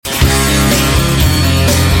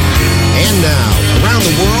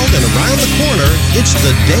around the corner, it's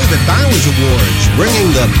the David Bowers Awards, bringing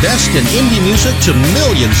the best in indie music to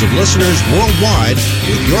millions of listeners worldwide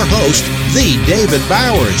with your host, The David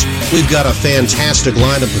Bowers. We've got a fantastic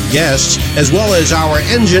lineup of guests, as well as our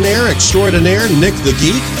engineer extraordinaire, Nick the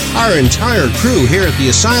Geek, our entire crew here at the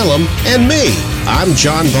Asylum, and me. I'm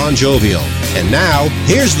John Bon Jovial. And now,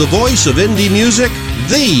 here's the voice of indie music,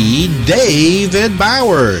 The David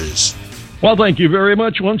Bowers. Well, thank you very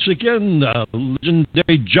much once again,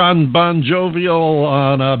 legendary John Bon Jovial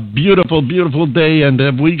on a beautiful, beautiful day. And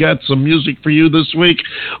have we got some music for you this week?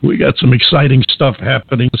 We got some exciting stuff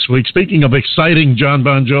happening this week. Speaking of exciting John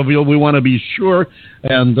Bon Jovial, we want to be sure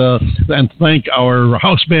and thank our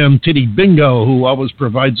house band, Titty Bingo, who always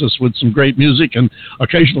provides us with some great music and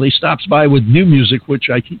occasionally stops by with new music, which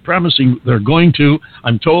I keep promising they're going to.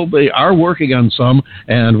 I'm told they are working on some,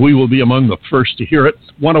 and we will be among the first to hear it.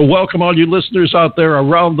 Want to welcome all you listeners out there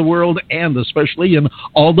around the world, and especially in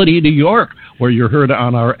Albany, New York, where you're heard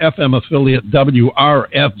on our FM affiliate,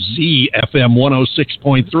 WRFZ FM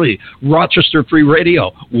 106.3, Rochester Free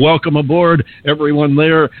Radio. Welcome aboard, everyone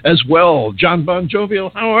there as well. John Bon Jovial,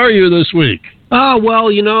 how are you this week? Well,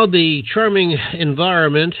 you know, the charming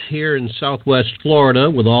environment here in southwest Florida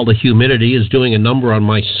with all the humidity is doing a number on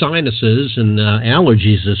my sinuses and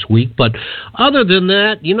allergies this week. But other than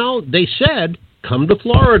that, you know, they said, come to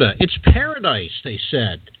Florida. It's paradise, they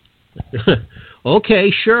said.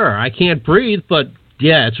 Okay, sure, I can't breathe, but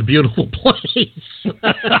yeah, it's a beautiful place.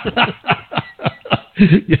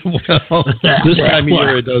 Yeah, well, this time of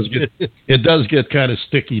year it does get kind of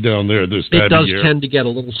sticky down there. This time of year it does tend to get a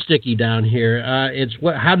little sticky down here.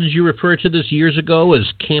 How did you refer to this years ago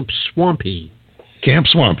as Camp Swampy? Camp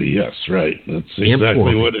Swampy, yes, right. That's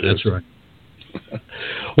exactly what it is. That's right.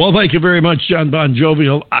 Well, thank you very much, John Bon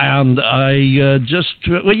Jovial. And I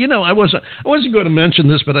I wasn't going to mention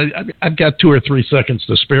this, but I've got 2 or 3 seconds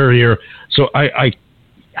to spare here, so I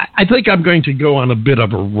think I'm going to go on a bit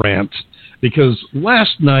of a rant. Because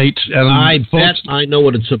last night, and I bet I know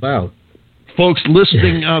what it's about. Folks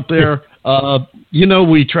listening out there,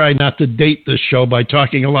 we try not to date this show by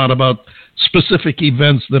talking a lot about specific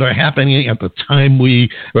events that are happening at the time we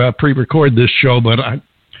pre-record this show. But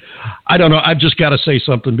I don't know. I've just got to say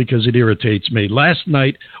something because it irritates me. Last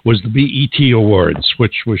night was the BET Awards,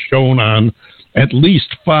 which was shown on at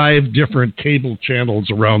least 5 different cable channels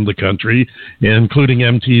around the country, including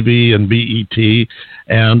MTV and BET.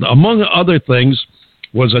 And among other things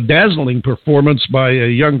was a dazzling performance by a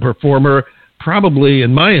young performer, probably,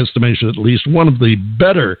 in my estimation at least, one of the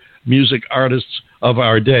better music artists of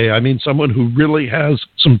our day. I mean, someone who really has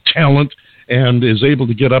some talent and is able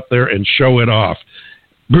to get up there and show it off.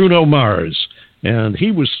 Bruno Mars. And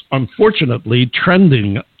he was unfortunately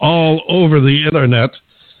trending all over the internet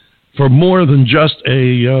for more than just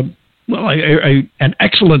an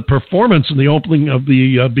excellent performance in the opening of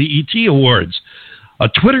the BET Awards. A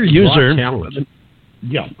Twitter user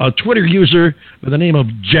by the name of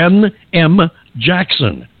Jen M.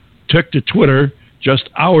 Jackson took to Twitter just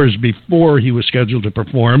hours before he was scheduled to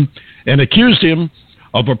perform and accused him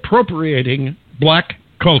of appropriating black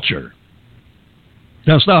culture.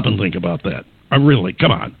 Now stop and think about that.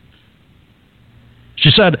 Come on. She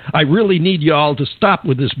said, I really need y'all to stop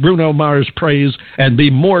with this Bruno Mars praise and be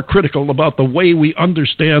more critical about the way we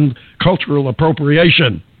understand cultural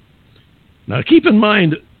appropriation. Now, keep in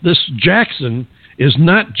mind, this Jackson is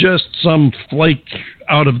not just some flake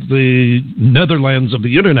out of the Netherlands of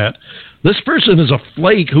the internet. This person is a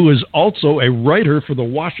flake who is also a writer for the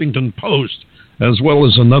Washington Post, as well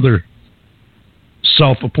as another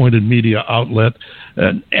self-appointed media outlet.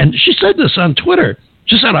 And she said this on Twitter.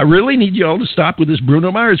 She said, I really need you all to stop with this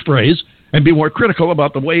Bruno Mars praise and be more critical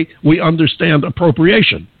about the way we understand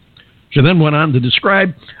appropriation. She then went on to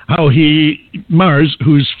describe how Mars,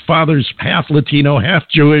 whose father's half Latino, half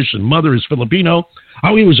Jewish, and mother is Filipino,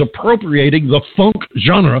 how he was appropriating the funk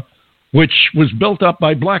genre, which was built up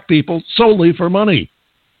by black people solely for money.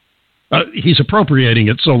 He's appropriating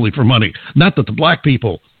it solely for money, not that the black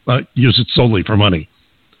people use it solely for money.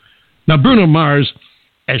 Now, Bruno Mars,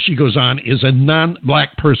 as she goes on, is a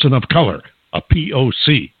non-black person of color, a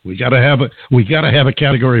POC. We got to have a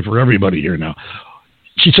category for everybody here now.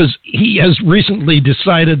 She says he has recently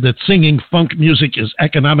decided that singing funk music is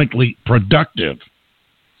economically productive.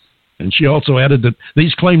 And she also added that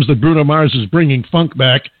these claims that Bruno Mars is bringing funk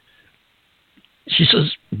back, she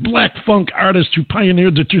says, black funk artists who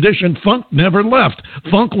pioneered the tradition, funk never left.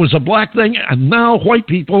 Funk was a black thing, and now white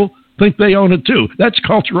people think they own it too. That's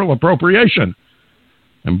cultural appropriation.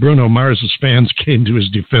 And Bruno Mars' fans came to his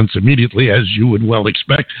defense immediately, as you would well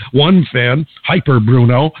expect. One fan, Hyper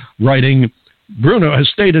Bruno, writing, Bruno has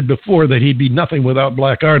stated before that he'd be nothing without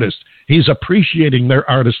black artists. He's appreciating their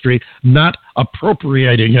artistry, not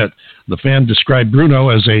appropriating it. The fan described Bruno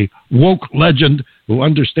as a woke legend who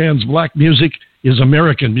understands black music is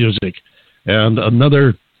American music. And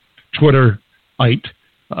another Twitterite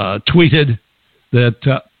tweeted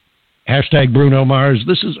that hashtag Bruno Mars.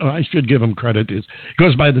 This is, I should give him credit. It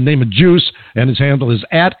goes by the name of Juice, and his handle is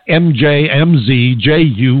at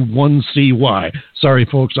MJMZJU1CY. Sorry,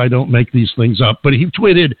 folks, I don't make these things up. But he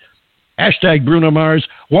tweeted, hashtag Bruno Mars,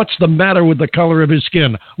 what's the matter with the color of his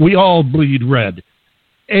skin? We all bleed red.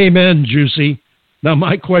 Amen, Juicy. Now,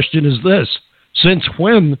 my question is this. Since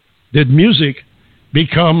when did music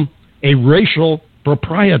become a racial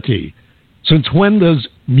propriety? Since when does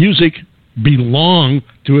music belong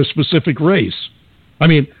to a specific race? I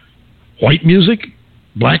mean, white music?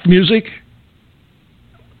 Black music?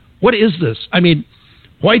 What is this? I mean,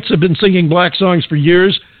 whites have been singing black songs for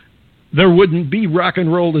years. There wouldn't be rock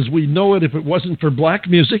and roll as we know it if it wasn't for black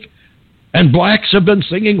music. And blacks have been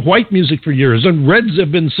singing white music for years. And reds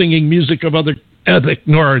have been singing music of other ethnic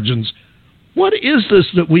origins. What is this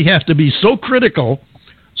that we have to be so critical,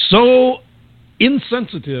 so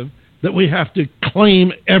insensitive, that we have to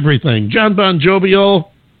claim everything? John Bon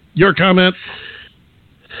Jovial, your comment?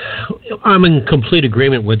 I'm in complete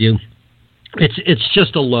agreement with you. It's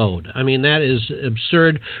just a load. I mean, that is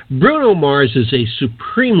absurd. Bruno Mars is a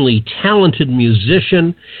supremely talented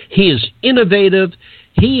musician. He is innovative.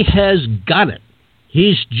 He has got it.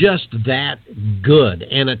 He's just that good.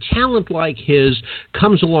 And a talent like his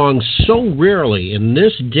comes along so rarely in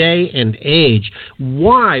this day and age.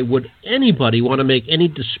 Why would anybody want to make any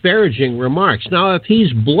disparaging remarks? Now, if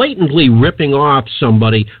he's blatantly ripping off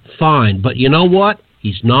somebody, fine. But you know what?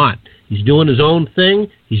 He's not. He's doing his own thing.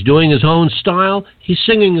 He's doing his own style. He's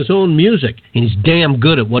singing his own music. And he's damn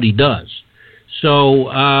good at what he does. So,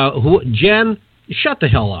 Jen, shut the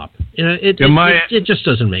hell up. It just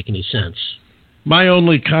doesn't make any sense. My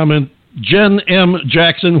only comment, Jen M.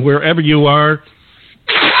 Jackson, wherever you are.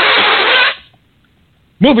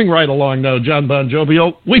 Moving right along now, John Bon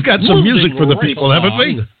Jovial. We've got some music for the people, haven't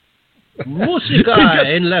we? Música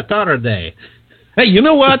en la tarde. Hey, you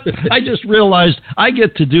know what? I just realized I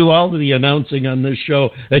get to do all of the announcing on this show,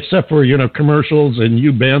 except for, commercials, and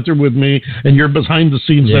you banter with me, and you're behind the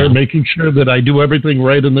scenes there making sure that I do everything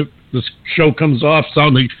right and this show comes off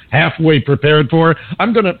sounding halfway prepared for.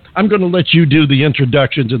 I'm gonna let you do the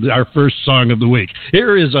introduction to our first song of the week.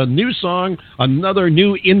 Here is a new song, another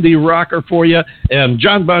new indie rocker for you, and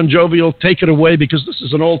John Bon Jovial, take it away, because this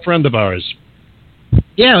is an old friend of ours.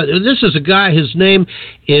 Yeah, this is a guy, his name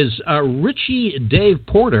is Ritchie Dave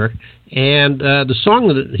Porter, and the song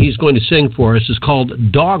that he's going to sing for us is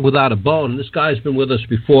called Dog Without a Bone. And this guy's been with us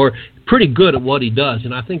before, pretty good at what he does,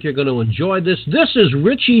 and I think you're going to enjoy this. This is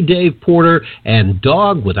Ritchie Dave Porter and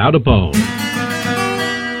Dog Without a Bone.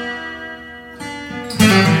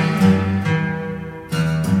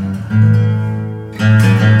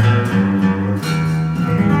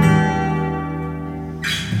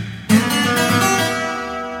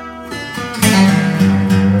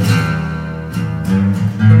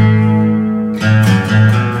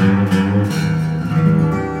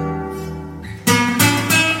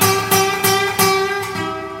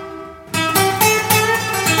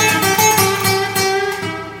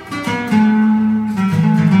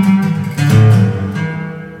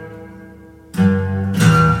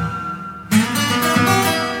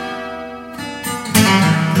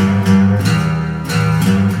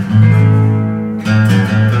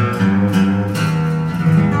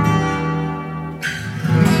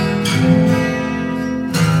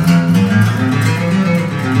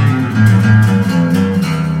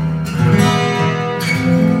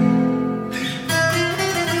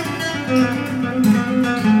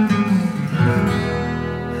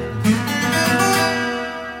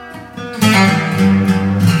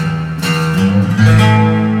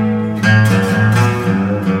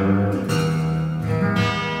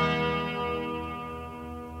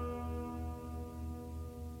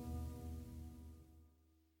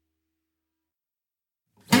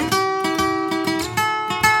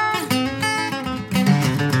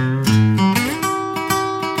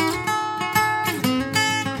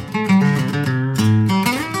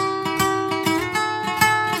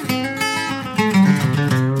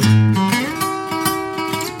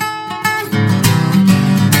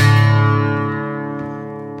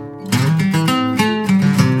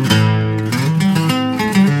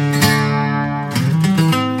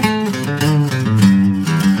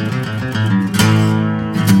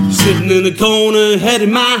 In the corner, head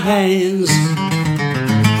in my hands,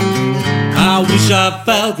 I wish I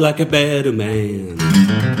felt like a better man.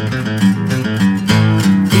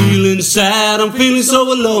 feeling sad, I'm feeling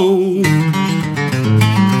so alone.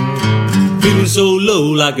 Feeling so low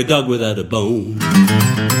like a dog without a bone.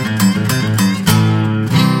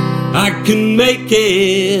 I can make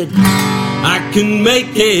it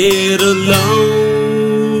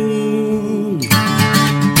alone.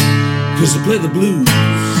 'Cause I play the blues.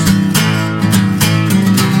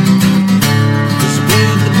 'Cause I play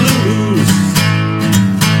the blues.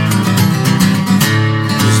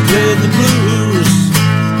 'Cause I play the blues.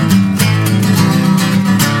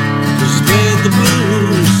 'Cause I play the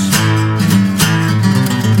blues.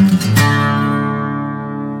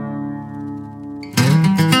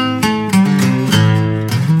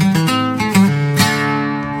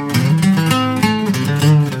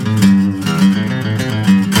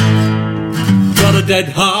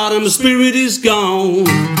 Dead heart and my spirit is gone.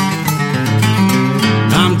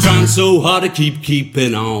 I'm trying so hard to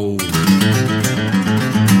keeping on.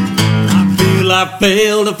 I feel I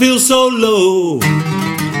failed, I feel so low.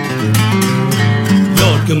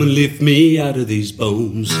 Lord, come and lift me out of these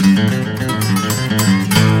bones.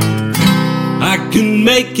 I can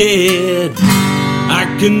make it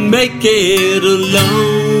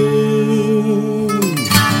alone.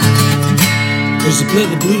 'Cause I play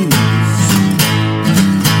the blues.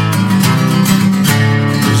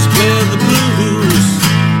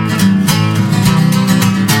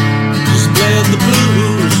 The blues,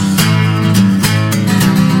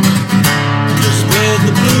 just play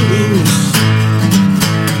the blues.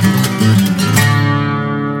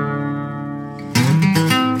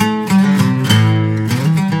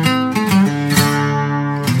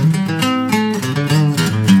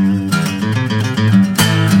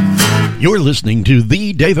 You're listening to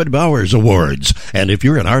the David Bowers Awards, and if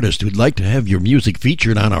you're an artist who'd like to have your music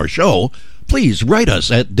featured on our show, please write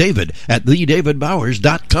us at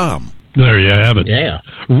david@TheDavidBowers.com. There you have it. Yeah.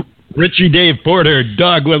 Ritchie Dave Porter,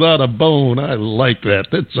 Dog Without a Bone. I like that.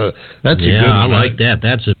 That's a good one. I like that.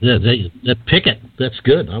 Pick it. That's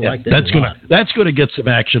good. I like that. That's gonna get some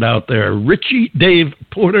action out there. Ritchie Dave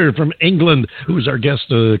Porter from England, who was our guest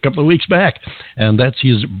a couple of weeks back, and that's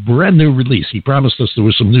his brand new release. He promised us there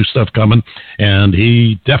was some new stuff coming, and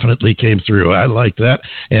he definitely came through. I like that.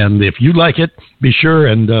 And if you like it, be sure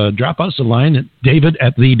and drop us a line at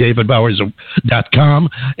david@TheDavidBowersAwards.com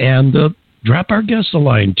and drop our guests a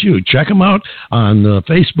line, too. Check them out on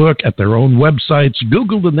Facebook at their own websites.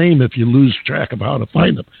 Google the name if you lose track of how to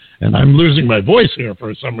find them. And I'm losing my voice here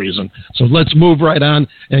for some reason. So let's move right on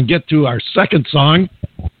and get to our second song.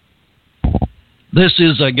 This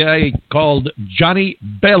is a guy called Johnny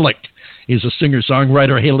Balik. He's a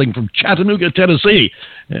singer-songwriter hailing from Chattanooga, Tennessee.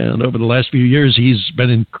 And over the last few years, he's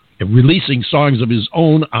been releasing songs of his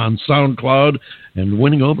own on SoundCloud and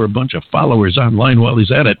winning over a bunch of followers online while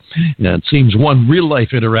he's at it. And it seems one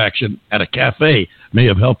real-life interaction at a cafe may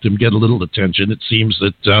have helped him get a little attention. It seems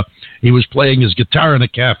that he was playing his guitar in a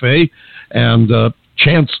cafe, and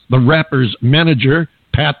Chance, the rapper's manager,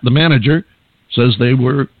 Pat, the manager, says they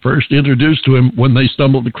were first introduced to him when they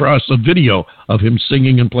stumbled across a video of him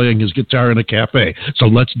singing and playing his guitar in a cafe. So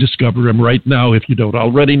let's discover him right now. If you don't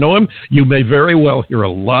already know him, you may very well hear a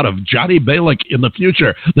lot of Johnny Balik in the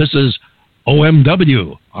future. This is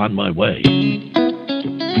OMW, On My Way.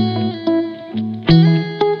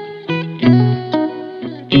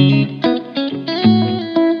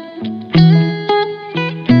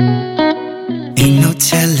 Ain't no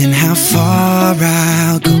telling how far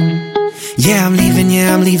I'll go. Yeah, I'm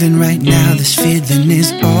leaving right now. This feeling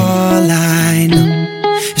is all I know.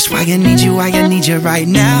 It's why I need you right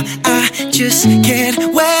now. I just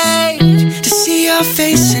can't wait to see your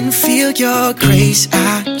face and feel your grace.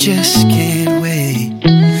 I just can't wait.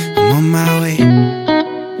 I'm on my way.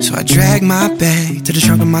 So I drag my bag to the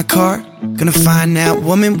trunk of my car. Gonna find that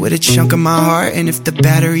woman with a chunk of my heart. And if the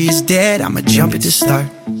battery is dead, I'ma jump it to start.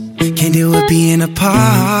 Can't deal with being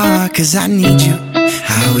apart, 'cause I need you.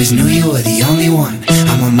 I always knew you were the only one.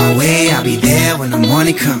 I'm on my way, I'll be there when the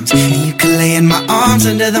morning comes. And you can lay in my arms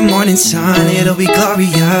under the morning sun. It'll be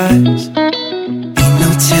glorious. Ain't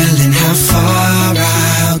no telling how far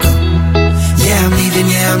I'll go. Yeah, I'm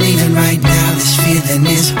leaving right now. This feeling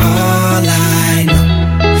is all I know.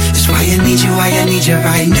 That's why I need you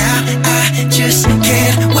right now. I just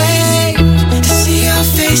can't wait to see your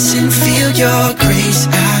face and feel your grace.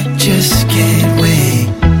 I just can't wait.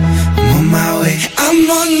 I'm on my way. I'm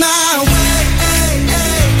on my way.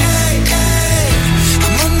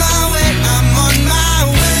 I'm on my way. I'm on my way.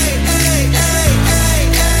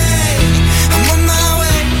 I'm on my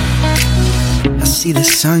way. I see the the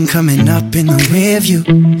sun coming up in the rear view.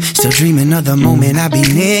 Still dreaming of the moment I'll be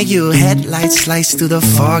near you. Headlights slice through the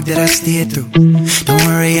fog that I steered through. Don't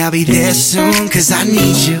worry, I'll be there soon, cause I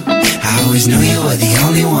need you. I always knew you were the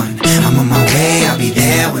only one. I'm on my way, I'll be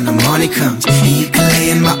there when the morning comes. And you can lay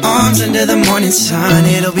in my arms under the morning sun.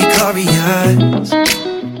 It'll be glorious.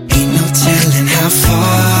 Ain't no telling how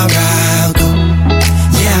far I'll go.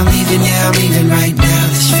 Yeah, I'm leaving right now.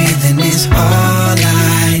 This feeling is all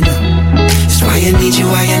I know. That's why I need you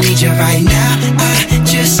right now. I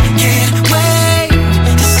just can't wait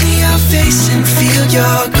to see your face and feel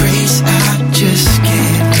your grace. I just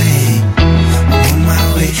can't wait. I'm on my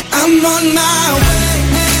way. I'm on my way.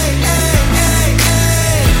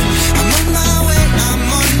 I'm on my way. I'm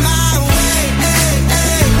on my way.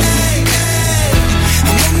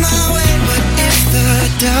 I'm on my way. But if the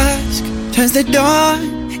dusk turns the dawn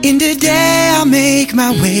into day, I'll make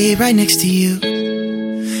my way right next to you.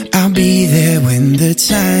 I'll be there when the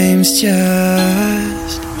time's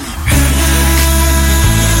just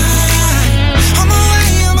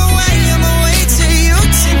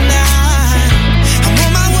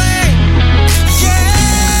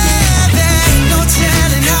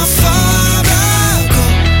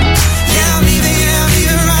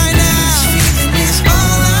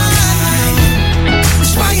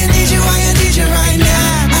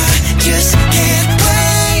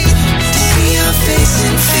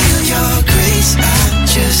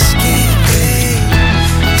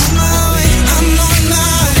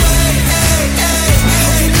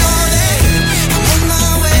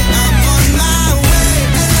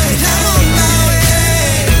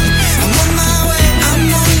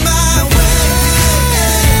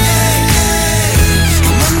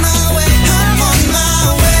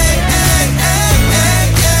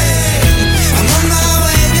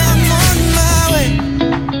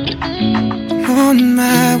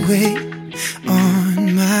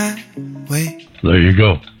There you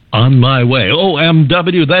go. On my way.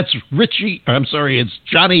 OMW. That's it's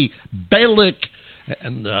Johnny Balik.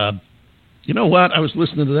 And you know what? I was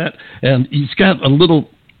listening to that, and he's got a little,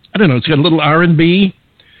 it's got a little R&B.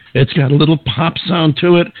 It's got a little pop sound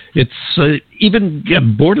to it. It's even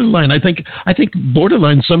borderline. I think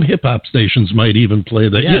borderline. Some hip-hop stations might even play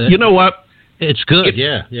that. Yeah, you know what? It's good.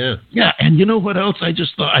 Yeah. Yeah, and you know what else? I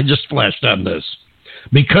just flashed on this.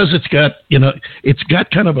 Because it's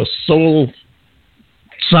got kind of a soul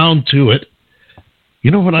sound to it.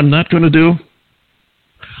 You know what I'm not going to do?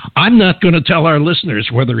 I'm not going to tell our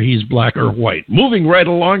listeners whether he's black or white. Moving right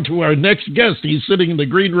along to our next guest. He's sitting in the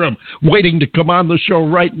green room waiting to come on the show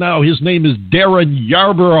right now. His name is Darrin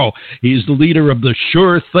Yarbrough. He's the leader of the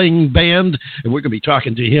Sure Thing Band, and we're going to be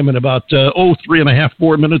talking to him in about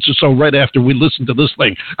 4 minutes or so right after we listen to this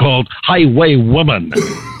thing called Highway Woman.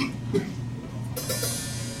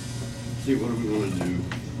 See, what are we going to do?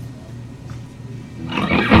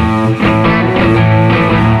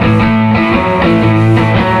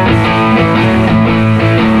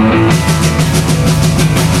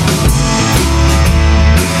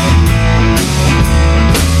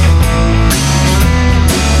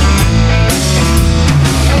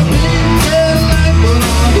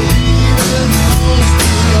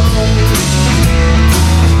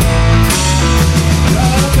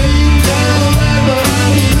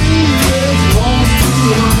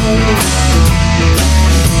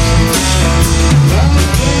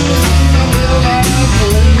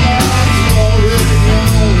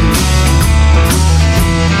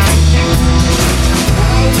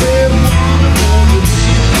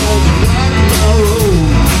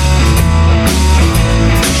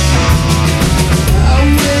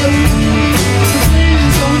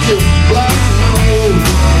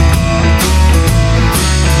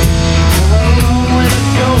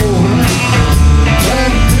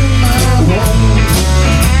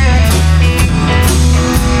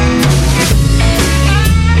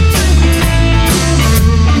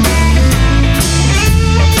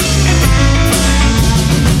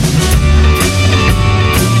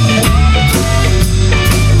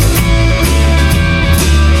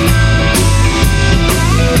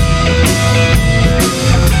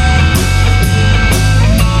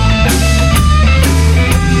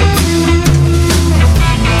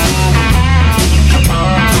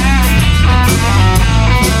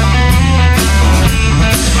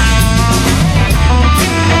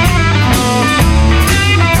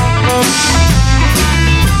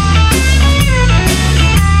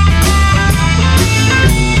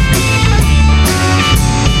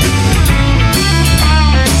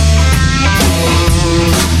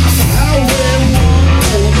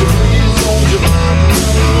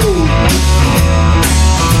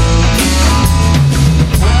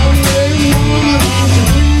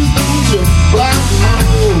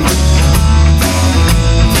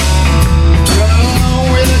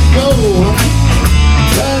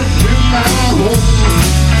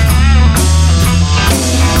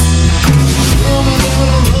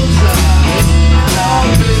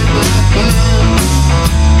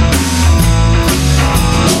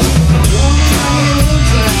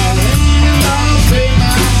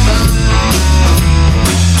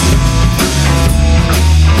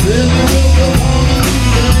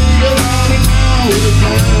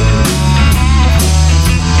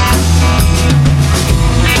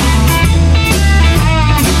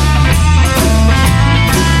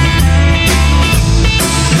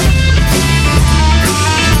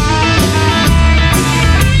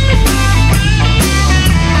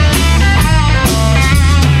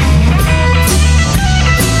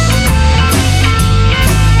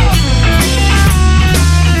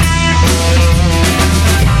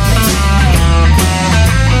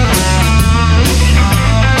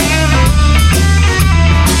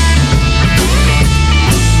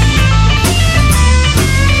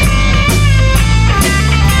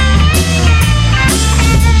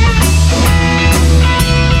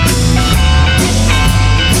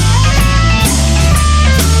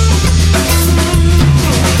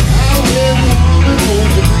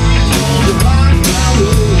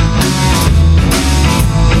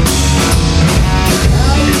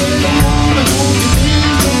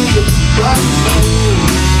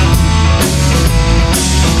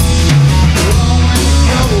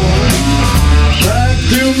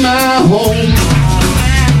 my home.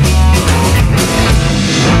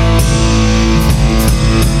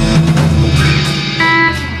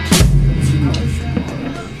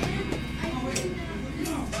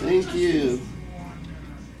 Thank you.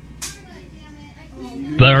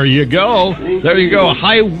 There you go. There you go.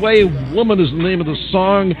 Highway Woman is the name of the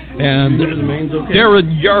song, and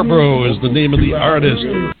Darrin Yarbrough is the name of the artist.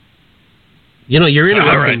 You know, you're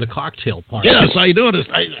interrupting the cocktail party. Yes, I noticed.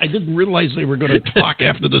 I didn't realize they were going to talk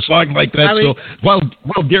after the song like that. So while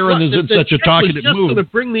Darrin is in such a talkative mood, going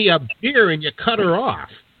to bring me a beer and you cut her off.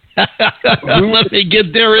 Let me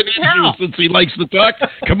get Darrin in here since he likes to talk.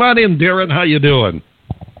 Come on in, Darrin. How you doing?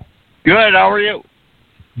 Good. How are you?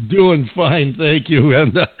 Doing fine, thank you.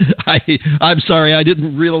 And I'm sorry, I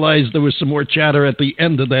didn't realize there was some more chatter at the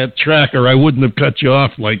end of that track, or I wouldn't have cut you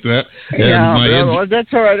off like that. Well, that's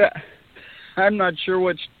all right. I'm not sure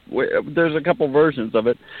which. There's a couple versions of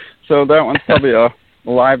it, so that one's probably a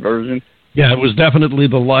live version. Yeah, it was definitely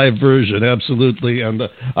the live version, absolutely. And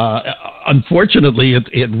unfortunately,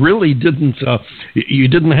 it really didn't. You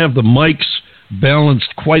didn't have the mics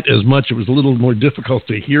balanced quite as much. It was a little more difficult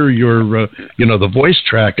to hear your, the voice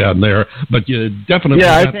track on there. But you definitely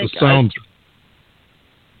got the sound.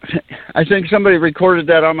 I think somebody recorded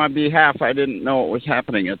that on my behalf. I didn't know what was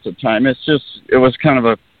happening at the time. It was kind of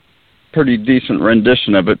a pretty decent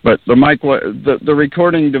rendition of it. But the mic, the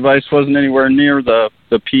recording device wasn't anywhere near the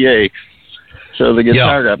PA. So the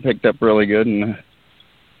guitar got picked up really good, and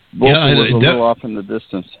vocal was a little off in the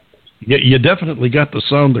distance. Yeah, you definitely got the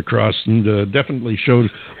sound across, and definitely showed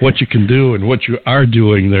what you can do and what you are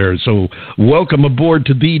doing there. So welcome aboard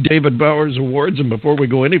to the David Bowers Awards. And before we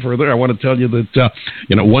go any further, I want to tell you that,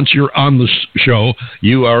 once you're on the show,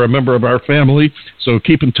 you are a member of our family. So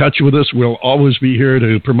keep in touch with us. We'll always be here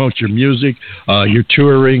to promote your music, your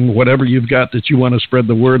touring, whatever you've got that you want to spread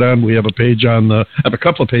the word on. We have a page have a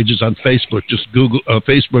couple of pages on Facebook. Just Google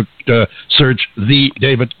Facebook, search The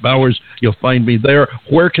David Bowers. You'll find me there.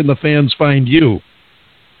 Where can the fans find you?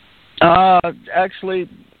 Actually,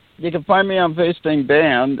 you can find me on Facebook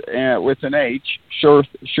Band with an H,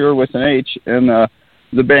 sure with an H, and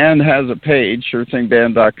the band has a page,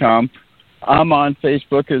 surethingband.com. I'm on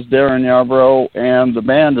Facebook as Darrin Yarbrough, and the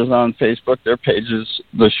band is on Facebook. Their page is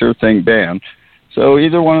the Sure Thing Band. So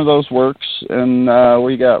either one of those works, and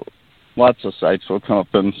we got lots of sites. We'll come up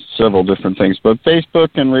in several different things, but Facebook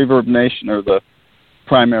and Reverb Nation are the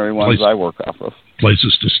primary ones I work off of.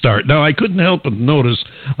 Places to start. Now, I couldn't help but notice,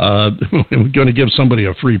 we're going to give somebody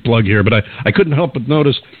a free plug here, but I couldn't help but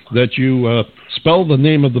notice that you spell the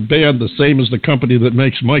name of the band the same as the company that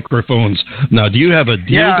makes microphones. Now, do you have a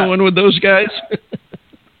deal going with those guys?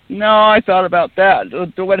 No, I thought about that.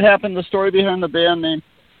 What happened, the story behind the band name,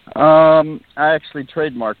 I actually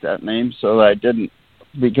trademarked that name, so I didn't,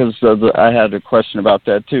 because I had a question about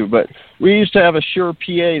that too. But we used to have a Shure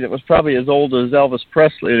PA that was probably as old as Elvis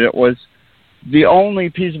Presley, and it was the only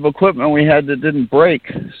piece of equipment we had that didn't break.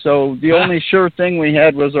 So the only sure thing we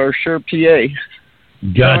had was our Shure PA.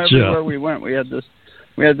 Gotcha. So everywhere we went, we had this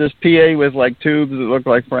PA with like tubes that looked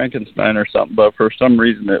like Frankenstein or something, but for some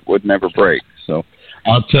reason it would never break. So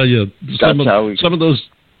I'll tell you, some of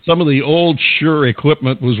the old Shure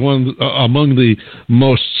equipment was one among the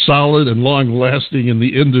most solid and long-lasting in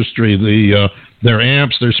the industry. Their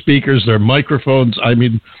amps, their speakers, their microphones, I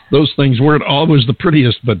mean, those things weren't always the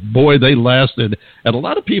prettiest, but boy, they lasted. And a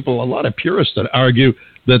lot of purists that argue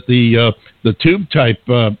that the tube-type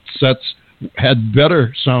sets had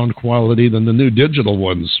better sound quality than the new digital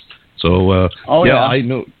ones. So, I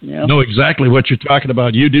know exactly what you're talking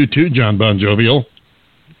about. You do too, John Bon Jovial.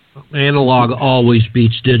 Analog always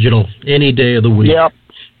beats digital any day of the week. Yep.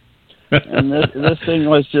 And this thing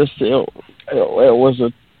was just, it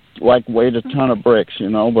was weighed a ton of bricks,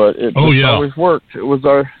 but it always worked. It was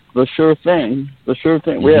the sure thing. The sure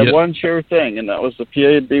thing. We had one sure thing, and that was the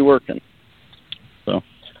PA would be working. So.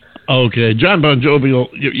 Okay, John Bon Jovial,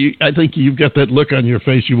 I think you've got that look on your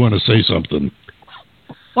face. You want to say something.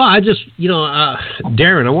 Well, I just,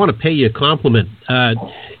 Darrin, I want to pay you a compliment.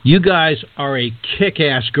 You guys are a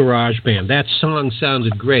kick-ass garage band. That song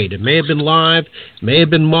sounded great. It may have been live, may have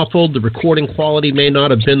been muffled, the recording quality may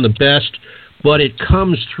not have been the best, but it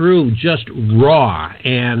comes through just raw,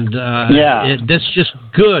 and that's just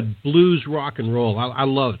good blues rock and roll. I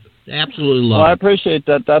love it. Absolutely love it. I appreciate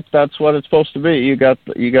that. That's what it's supposed to be. You got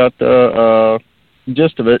the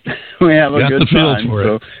gist of it. We have a good time.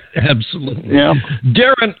 For it. Absolutely. Yeah.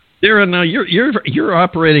 Darrin, now you're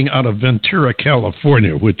operating out of Ventura,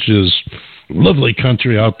 California, which is lovely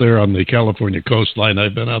country out there on the California coastline.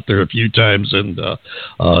 I've been out there a few times, and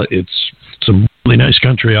it's some really nice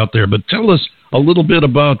country out there. But tell us a little bit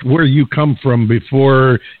about where you come from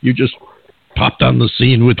before you just popped on the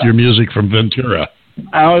scene with your music from Ventura.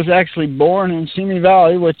 I was actually born in Simi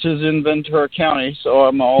Valley, which is in Ventura County, so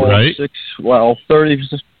I'm all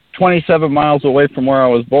 27 miles away from where I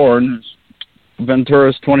was born.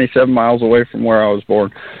 Ventura's 27 miles away from where I was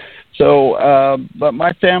born. So, but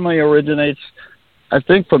my family originates, I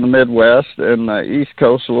think, from the Midwest and the East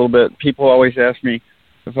Coast a little bit. People always ask me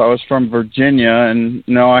if I was from Virginia, and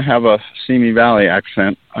no, I have a Simi Valley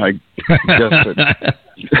accent. I guess it.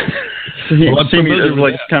 Simi is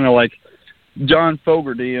like kind of like John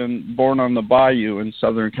Fogerty and Born on the Bayou in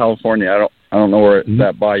Southern California. I don't know where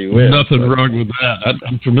that bayou is. Nothing wrong with that.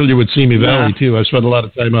 I'm familiar with Simi Valley, too. I spent a lot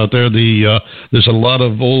of time out there. There's a lot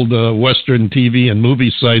of old Western TV and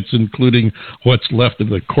movie sites, including what's left of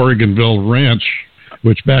the Corriganville Ranch,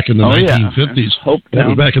 which back in the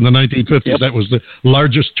 1950s, back in the 1950s, that was the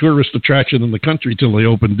largest tourist attraction in the country till they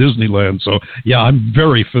opened Disneyland. So, yeah, I'm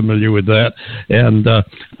very familiar with that. And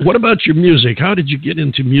what about your music? How did you get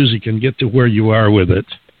into music and get to where you are with it?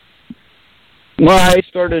 Well, I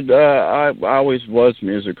started, I always was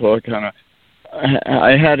musical.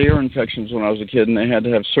 I had ear infections when I was a kid, and they had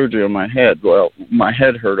to have surgery on my head. Well, my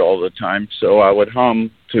head hurt all the time, so I would hum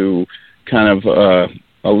to kind of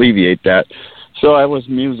alleviate that. So I was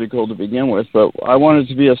musical to begin with, but I wanted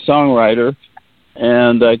to be a songwriter,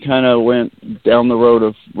 and I kind of went down the road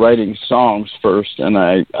of writing songs first, and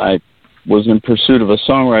I was in pursuit of a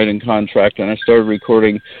songwriting contract, and I started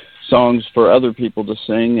recording songs for other people to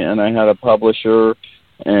sing, and I had a publisher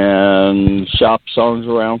and shopped songs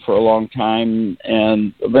around for a long time,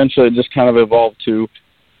 and eventually it just kind of evolved to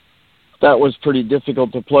that was pretty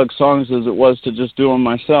difficult to plug songs as it was to just do them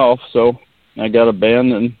myself, so I got a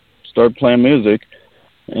band and started playing music.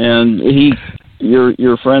 And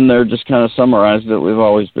your friend there just kind of summarized it. We've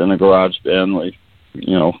always been a garage band. We,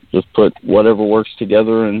 just put whatever works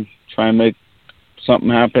together and try and make something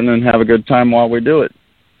happen and have a good time while we do it.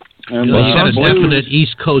 And you got a definite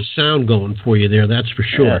East Coast sound going for you there, that's for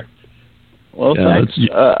sure. Yeah. Well, thanks.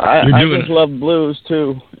 I just love blues,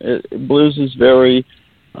 too. Blues is very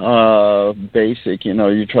basic.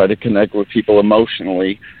 You try to connect with people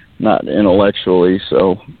emotionally, not intellectually.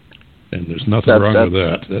 So, and there's nothing wrong with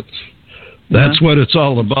that. That's what it's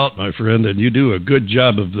all about, my friend, and you do a good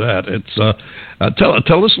job of that. It's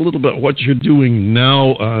tell us a little bit what you're doing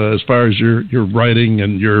now as far as your writing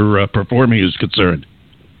and your performing is concerned.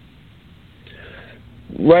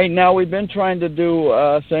 Right now, we've been trying to do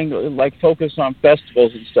things like focus on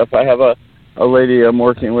festivals and stuff. I have a lady I'm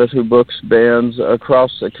working with who books bands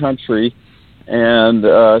across the country, and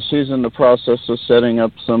she's in the process of setting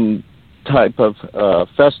up some type of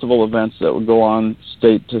festival events that would go on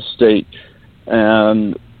state to state.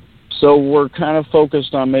 And so we're kind of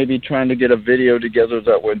focused on maybe trying to get a video together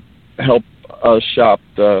that would help us shop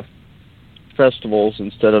the festivals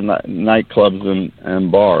instead of nightclubs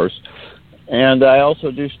and bars. And I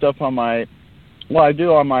also do stuff I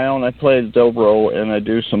do on my own. I play the dobro, and I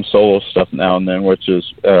do some solo stuff now and then, which is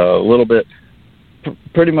a little bit,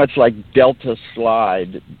 pretty much like Delta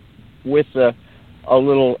slide with a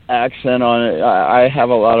little accent on it. I have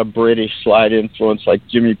a lot of British slide influence, like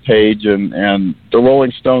Jimmy Page and the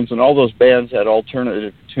Rolling Stones, and all those bands had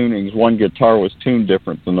alternative tunings. One guitar was tuned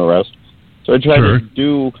different than the rest. So I try to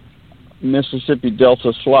do Mississippi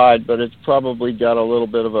Delta slide, but it's probably got a little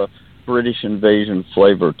bit of a British invasion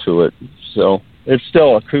flavor to it. So it's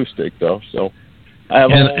still acoustic, though. So I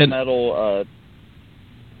have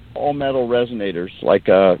all metal resonators, like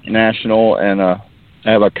a National, and I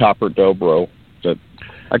have a copper dobro that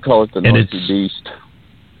I call it the Noisy Beast.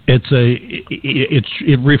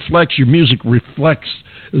 It reflects, your music reflects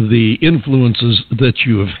the influences that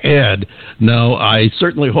you have had. Now, I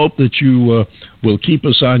certainly hope that you will keep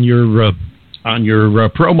us on your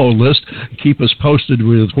promo list. Keep us posted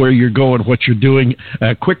with where you're going, what you're doing.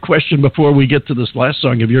 Quick question before we get to this last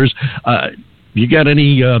song of yours. You got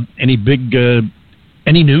any big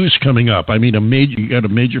any news coming up? I mean, you got a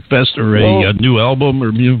major fest or a new album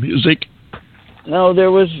or new music? No,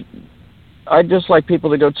 I'd just like people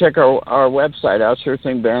to go check our website out, Sure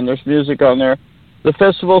Thing Band. There's music on there. The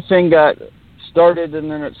festival thing got started and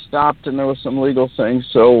then it stopped, and there was some legal things.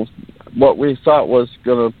 So what we thought was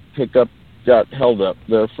going to pick up got held up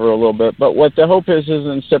there for a little bit. But what the hope is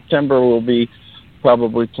in September we'll be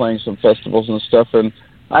probably playing some festivals and stuff. And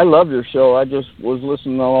I love your show. I just was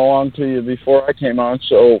listening along to you before I came on,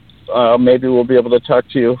 so maybe we'll be able to talk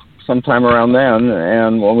to you sometime around then.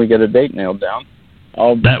 And when we get a date nailed down,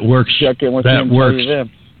 I'll check in with you and tell you then.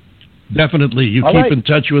 Definitely. You All keep right. in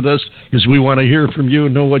touch with us because we want to hear from you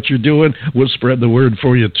and know what you're doing. We'll spread the word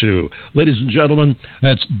for you, too. Ladies and gentlemen,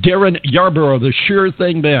 that's Darrin Yarbrough, the Sure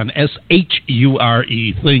Thing Band, Shure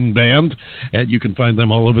Thing Band. And you can find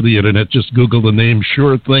them all over the internet. Just Google the name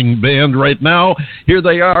Sure Thing Band right now. Here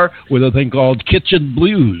they are with a thing called Kitchen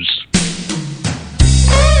Blues.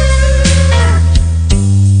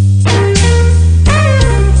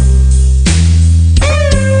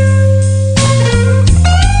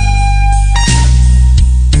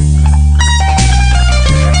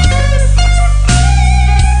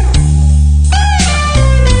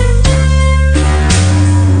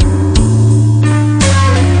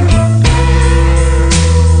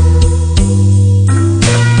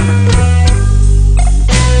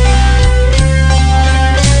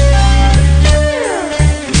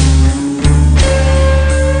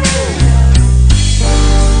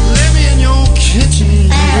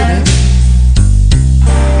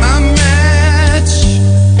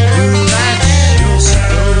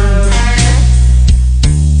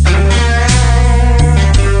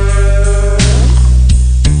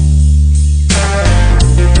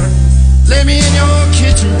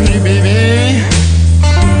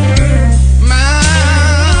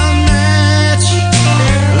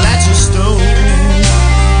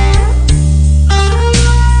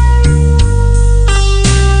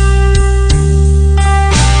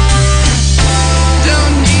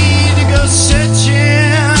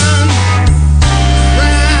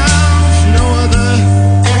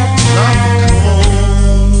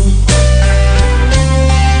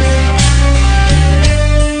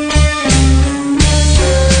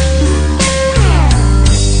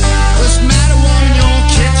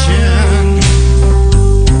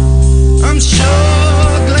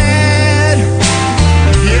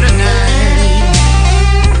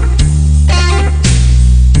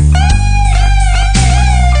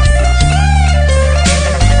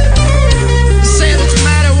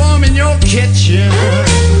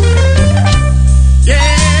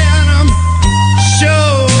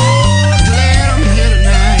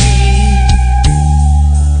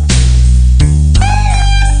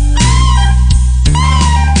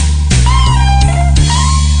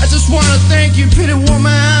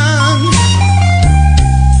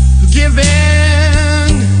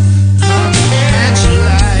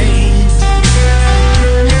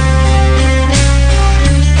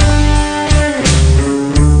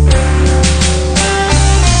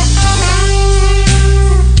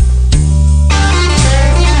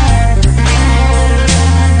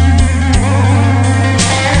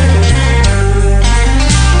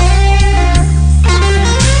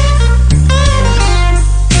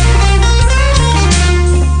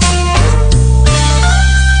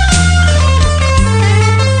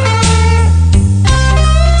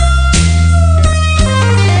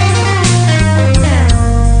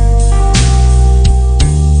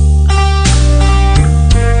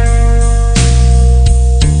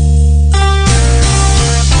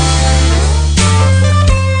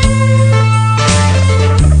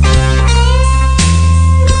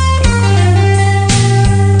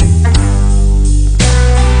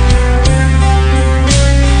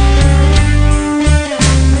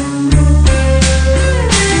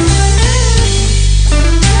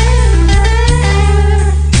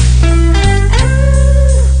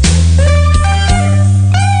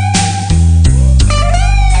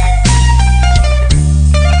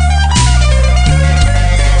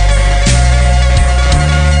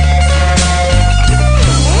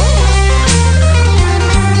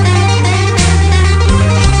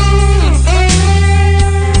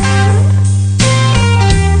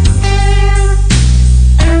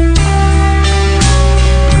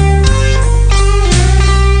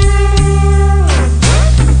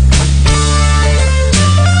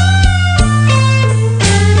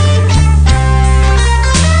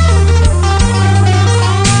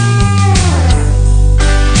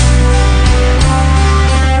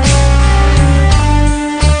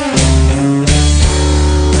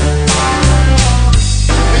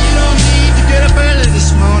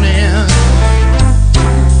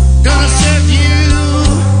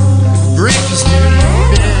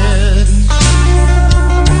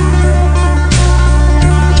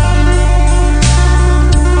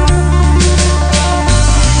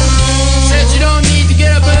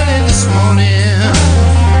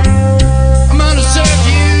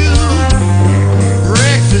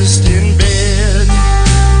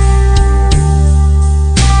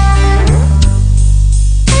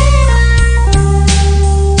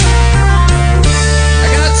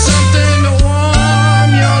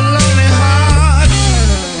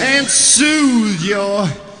 soothe your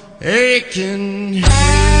aching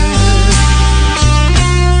head.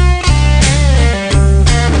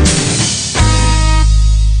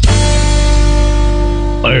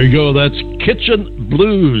 There you go. That's Kitchen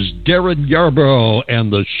Blues, Darrin Yarbrough,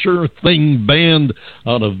 and the Sure Thing Band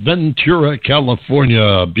out of Ventura,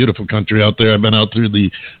 California. Beautiful country out there. I've been out through the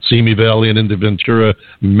Simi Valley and into Ventura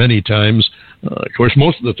many times. Of course,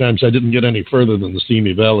 most of the times I didn't get any further than the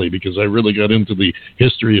Simi Valley because I really got into the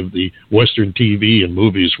history of the Western TV and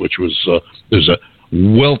movies, which was, there's a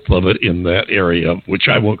wealth of it in that area, which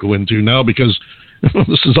I won't go into now because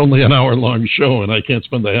this is only an hour-long show, and I can't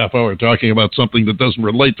spend a half hour talking about something that doesn't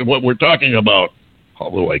relate to what we're talking about,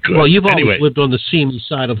 although I could. Well, you've always lived on the seamy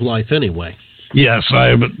side of life anyway. Yes,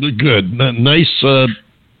 I'm good. Nice,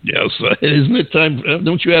 yes. Isn't it time?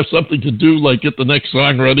 Don't you have something to do, like get the next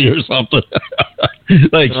song ready or something?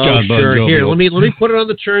 Thanks, John. Sure. Bon Here, let me put it on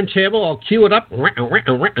the turntable. I'll cue it up.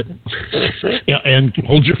 Yeah, and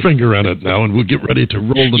hold your finger on it now, and we'll get ready to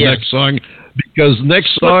roll the next song, because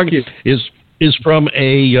next song is from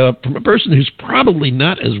a person who's probably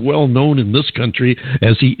not as well known in this country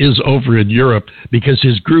as he is over in Europe, because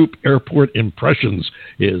his group Airport Impressions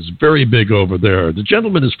is very big over there. The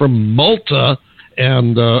gentleman is from Malta,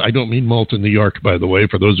 and I don't mean Malta, New York, by the way,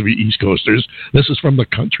 for those of you East Coasters. This is from the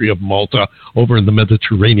country of Malta over in the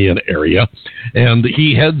Mediterranean area, and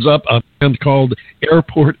he heads up a band called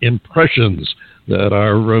Airport Impressions that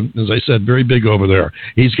are, as I said, very big over there.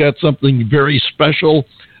 He's got something very special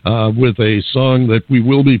with a song that we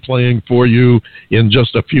will be playing for you in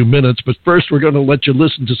just a few minutes. But first, we're going to let you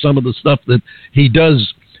listen to some of the stuff that he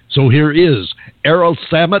does. So here is Errol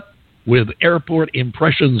Sammut with Airport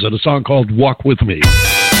Impressions and a song called Walk With Me.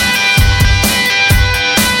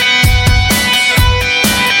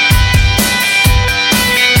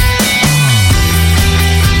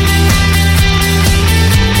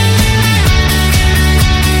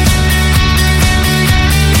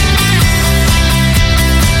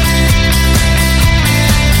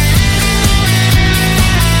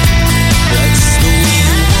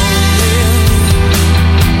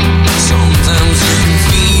 Sometimes you can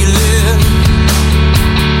feel it.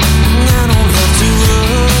 I don't have to run.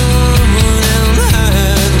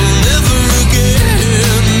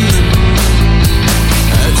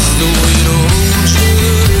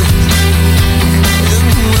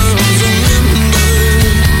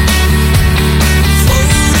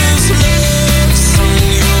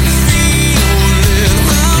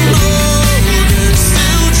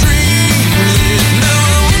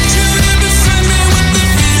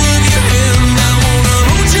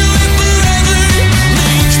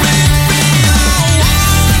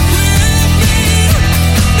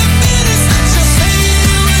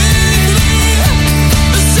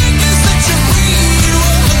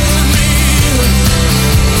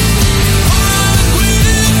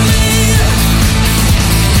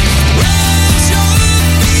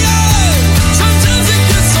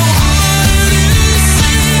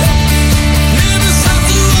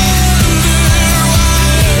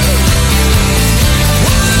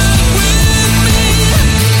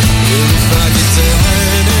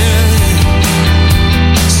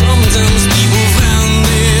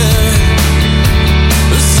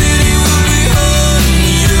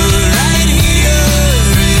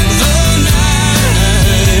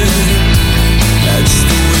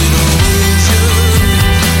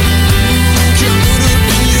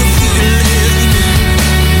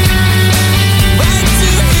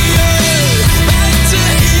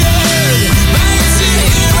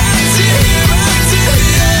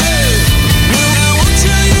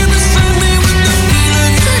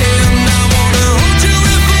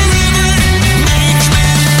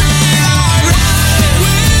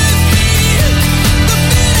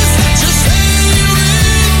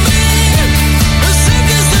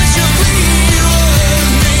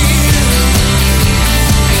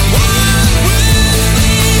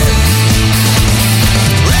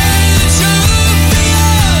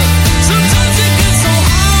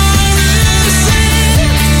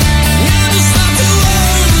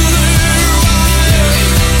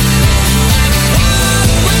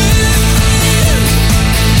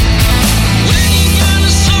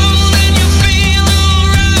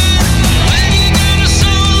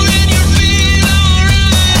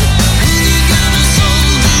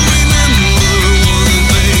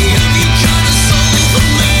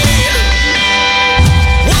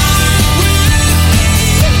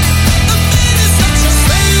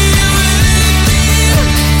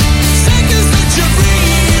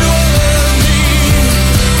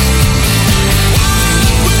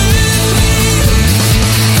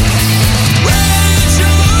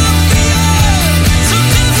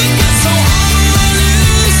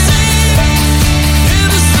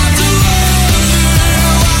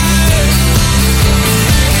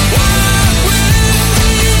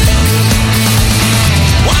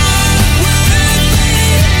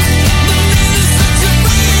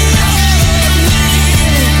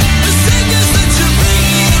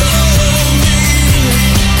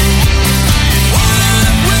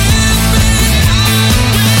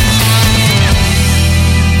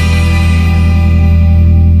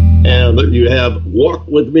 you have Walk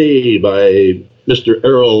With Me by Mr.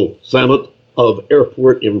 Errol Sammut of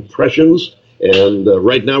Airport Impressions. And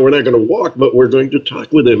right now we're not going to walk, but we're going to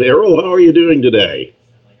talk with him. Errol, how are you doing today?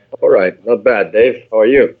 All right. Not bad, Dave. How are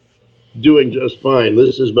you? Doing just fine.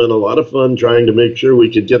 This has been a lot of fun trying to make sure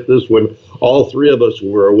we could get this when all three of us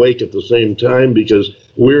were awake at the same time, because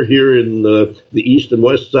we're here in the east and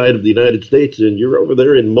west side of the United States, and you're over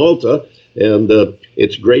there in Malta, and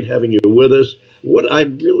it's great having you with us. What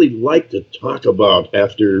I'd really like to talk about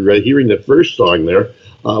after hearing the first song there,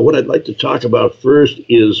 what I'd like to talk about first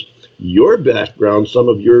is your background, some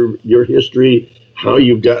of your history, how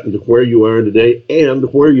you've gotten to where you are today,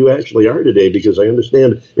 and where you actually are today, because I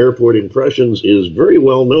understand Airport Impressions is very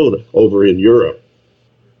well known over in Europe.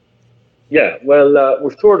 Yeah, well,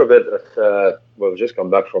 we've toured a bit. We've just come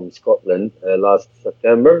back from Scotland last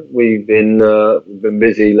September. We've been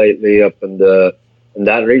busy lately up in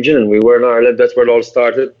that region, and we were in Ireland. That's where it all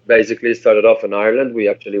started. Basically, started off in Ireland. We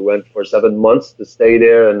actually went for 7 months to stay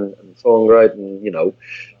there and songwrite, and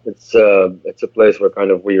it's a place where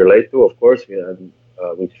kind of we relate to. Of course,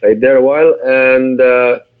 we played there a while, and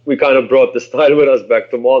we kind of brought the style with us back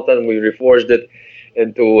to Malta, and we reforged it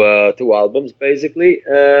into 2 albums, basically.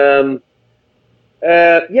 Well,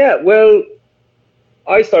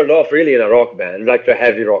 I started off really in a rock band, like a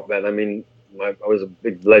heavy rock band. I mean, I was a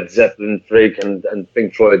big Led Zeppelin freak, and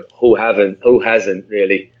Pink Floyd. Who hasn't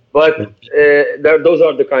really? But those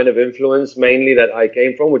are the kind of influence mainly that I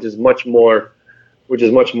came from, which is much more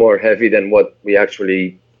heavy than what we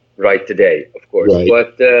actually write today, of course. Right.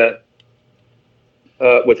 But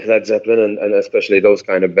with Led Zeppelin and especially those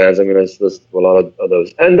kind of bands, I mean, there's a lot of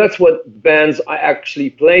those. And that's what bands I actually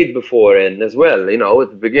played before in as well. At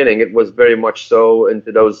the beginning, it was very much so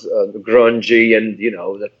into those grungy and,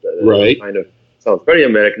 that kind of sounds, very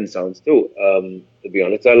American sounds too, to be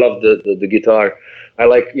honest. I love the guitar. I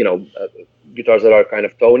like, guitars that are kind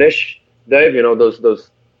of tone-ish, Dave, those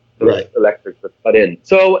right. Electric that cut in.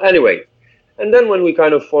 So anyway, and then when we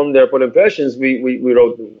kind of formed Airport Impressions, we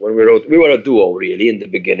were a duo really in the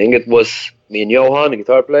beginning. It was me and Johan, the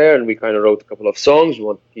guitar player, and we kind of wrote a couple of songs. We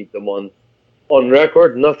wanted to keep them on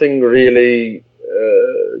record. Nothing really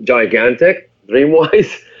gigantic,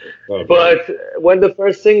 dream-wise. Okay. But when the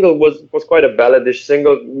first single was quite a balladish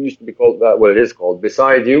single, it used to be called that. Well, it is called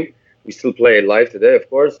Beside You. We still play it live today, of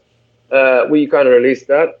course. We kind of released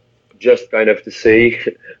that, just kind of to see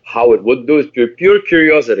how it would do. It's pure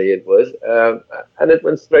curiosity, it was. And it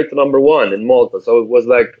went straight to #1 in Malta. So it was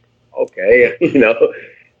like, okay,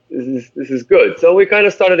 this is good. So we kind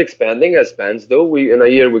of started expanding, as bands do. In a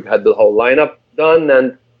year, we had the whole lineup done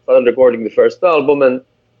and started recording the first album and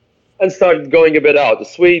started going a bit out to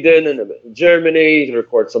Sweden and a bit in Germany to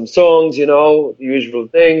record some songs, the usual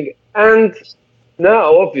thing. And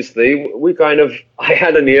now, obviously, I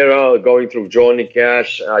had an era going through Johnny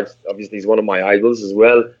Cash. Obviously, he's one of my idols as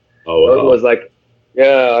well. Oh, wow. So it was like,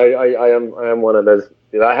 I am one of those.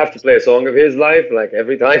 I have to play a song of his live, like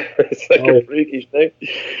every time. It's like a freakish thing.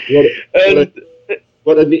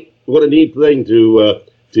 What a neat thing to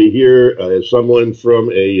hear someone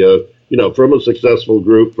from from a successful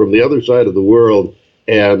group from the other side of the world,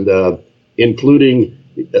 and including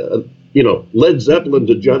Led Zeppelin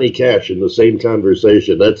to Johnny Cash in the same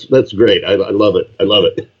conversation. That's great. I love it. I love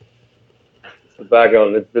it. The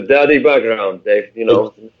background, it's the daddy background, Dave.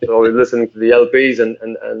 So listening to the LPs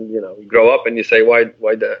and you grow up and you say, why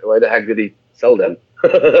the heck did he sell them?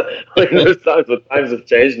 There's times, but times have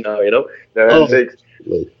changed now. They're handshakes.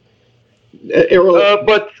 Errol,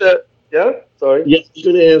 yeah. Sorry. Yes, I was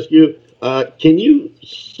going to ask you. Can you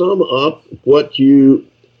sum up what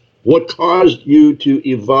caused you to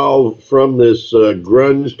evolve from this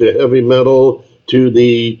grunge to heavy metal to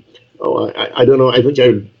the, I don't know, I think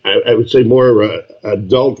I would say more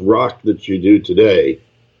adult rock that you do today?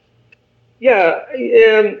 Yeah,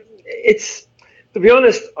 it's, to be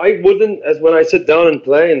honest, I wouldn't, as when I sit down and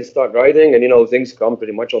play and start writing and, things come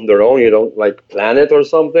pretty much on their own, you don't plan it or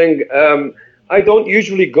something. I don't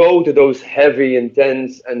usually go to those heavy,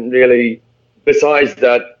 intense, and really, besides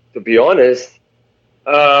that, to be honest,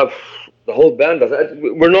 the whole band does that.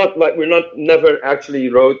 We're never actually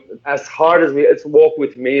wrote as hard as it's Walk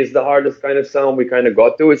With Me is the hardest kind of sound we kind of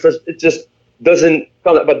got to. It just doesn't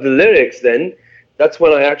come out. But the lyrics then, that's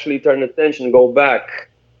when I actually turn attention and go back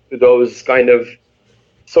to those kind of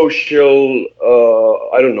social,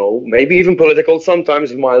 I don't know, maybe even political,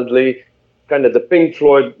 sometimes mildly, kind of the Pink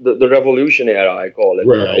Floyd, the Revolution era, I call it.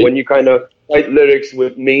 Right. When you kind of write lyrics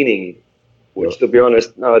with meaning, which, to be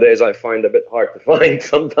honest, nowadays I find a bit hard to find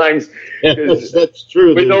sometimes. That's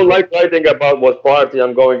true. We don't like writing about what party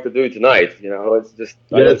I'm going to do tonight. It's just,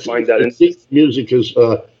 I don't find that interesting. Music is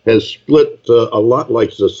has split a lot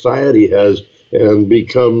like society has and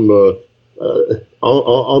become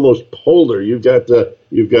almost polar. You've got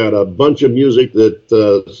a bunch of music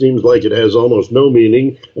that seems like it has almost no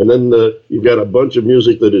meaning, and then you've got a bunch of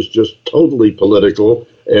music that is just totally political,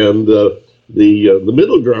 and the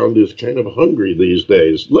middle ground is kind of hungry these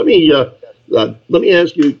days. Let me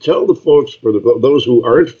ask you, tell the folks, for those who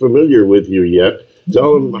aren't familiar with you yet,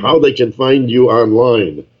 tell them how they can find you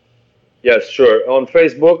online. Yes, sure. On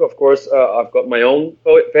Facebook, of course, I've got my own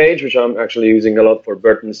page, which I'm actually using a lot for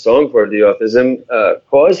Burton's song for the autism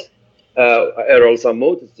cause. Errol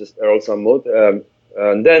Sammut, it's just Errol Sammut.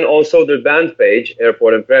 And then also the band page,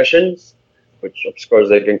 Airport Impressions, which of course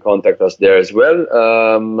they can contact us there as well.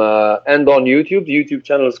 And on YouTube, the YouTube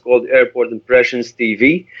channel is called Airport Impressions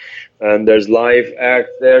TV. And there's live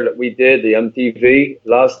acts there that we did, the MTV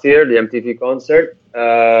last year, the MTV concert.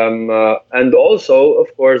 And also,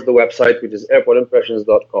 of course, the website, which is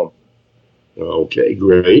airportimpressions.com. Okay,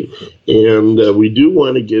 great. And we do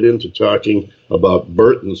want to get into talking about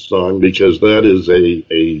Burton's song, because that is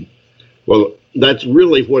that's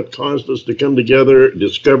really what caused us to come together,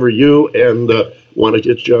 discover you, and want to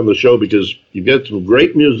get you on the show, because you've got some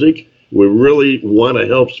great music. We really want to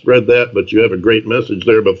help spread that, but you have a great message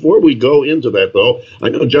there. Before we go into that, though, I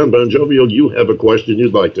know, John Bon Jovial, you have a question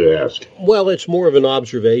you'd like to ask. Well, it's more of an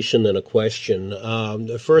observation than a question.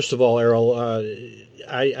 First of all, Errol,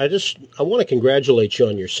 I want to congratulate you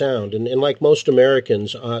on your sound. And like most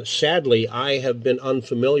Americans, sadly, I have been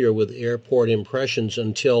unfamiliar with Airport Impressions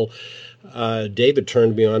until David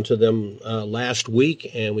turned me on to them last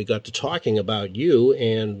week, and we got to talking about you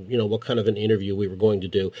and, what kind of an interview we were going to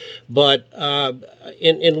do. But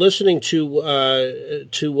in listening to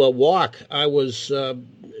Walk, I was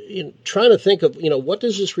trying to think of, what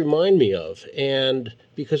does this remind me of? And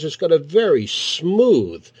because it's got a very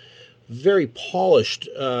smooth, very polished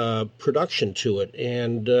production to it,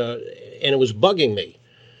 and it was bugging me.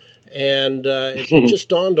 And it just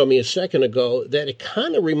dawned on me a second ago that it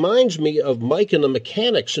kind of reminds me of Mike and the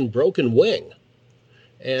Mechanics in Broken Wing,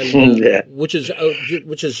 and which is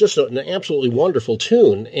just an absolutely wonderful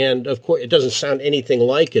tune. And of course, it doesn't sound anything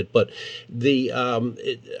like it, but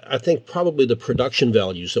I think probably the production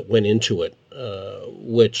values that went into it,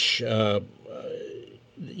 which that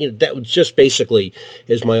was just basically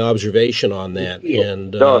is my observation on that.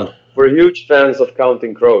 And John, we're huge fans of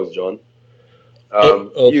Counting Crows, John.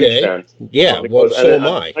 Okay. Huge fans. Yeah, well, so am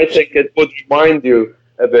I. I think it would remind you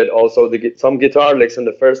a bit also some guitar licks in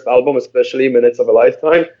the first album, especially Minutes of a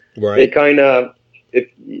Lifetime. Right. They kind of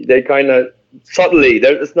subtly.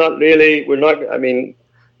 It's not really.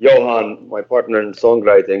 Johan, my partner in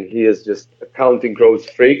songwriting, he is just a Counting Crows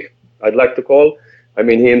freak, I'd like to call.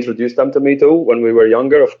 He introduced them to me too when we were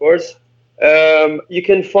younger, of course. You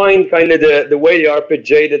can find kind of the way the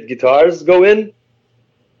arpeggiated guitars go in.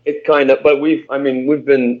 It kind of, but we've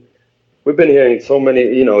been hearing so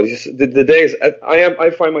many, the days. I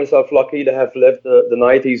find myself lucky to have lived the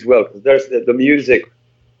 90s well, because there's the music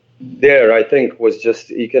there, I think, was just,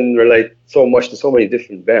 you can relate so much to so many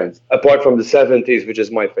different bands, apart from the 70s, which is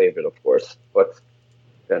my favorite, of course, but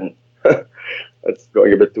then that's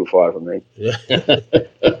going a bit too far for me.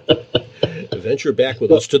 Venture back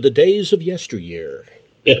with us to the days of yesteryear.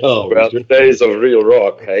 The days of real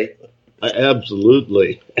rock, hey?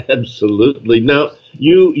 Absolutely. Now,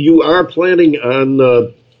 you are planning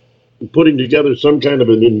on putting together some kind of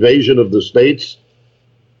an invasion of the states?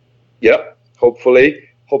 Yeah, hopefully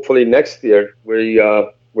next year.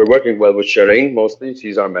 We're working well with Shireen, mostly.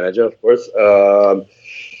 She's our manager, of course, to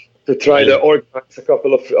try to organize a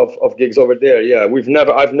couple of gigs over there. Yeah,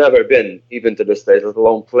 I've never been even to the States, let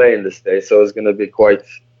alone play in the States, so it's going to be quite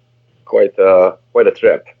a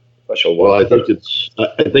trip. Well, I think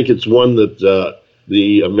it's one that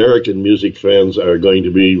the American music fans are going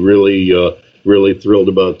to be really thrilled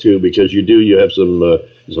about too, because you have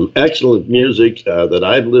some excellent music that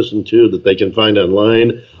I've listened to that they can find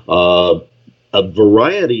online. A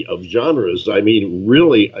variety of genres.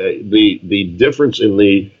 Really, the difference in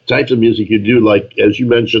the types of music you do, like as you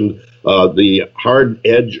mentioned, the hard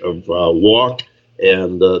edge of Walk,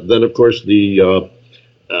 and then of course the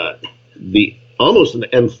almost an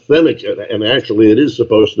anthemic, and actually it is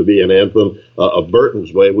supposed to be an anthem of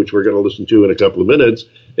Burton's Way, which we're going to listen to in a couple of minutes.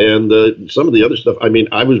 And some of the other stuff, I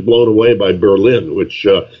was blown away by Berlin, which...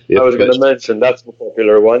 I was going to mention, that's a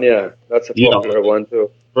popular one, yeah. That's a popular one, too.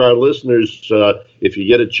 For our listeners, if you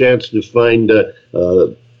get a chance to find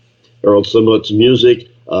Errol Sammut's music,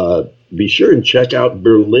 be sure and check out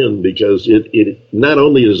Berlin, because it not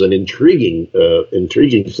only is an intriguing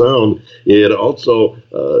sound, it also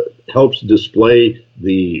helps display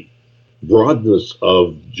the broadness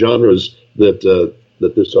of genres that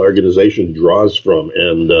this organization draws from.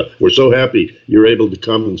 And we're so happy you're able to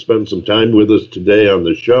come and spend some time with us today on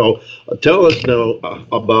the show. Tell us now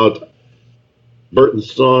about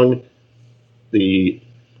Burton's song, the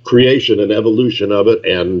creation and evolution of it,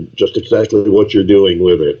 and just exactly what you're doing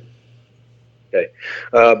with it. Okay.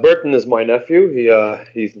 Burton is my nephew.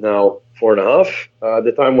 He's now 4.5. At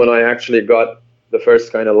the time when I actually got the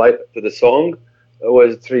first kind of light to the song, it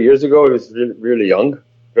was 3 years ago. He was really young,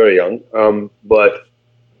 very young, but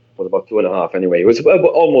was about 2.5 anyway. He was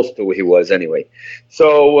almost 2. He was anyway.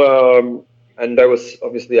 So, and I was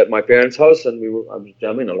obviously at my parents' house, and I was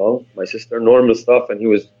jamming along, my sister, normal stuff, and he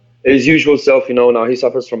was his usual self. Now he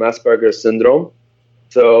suffers from Asperger's syndrome,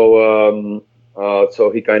 so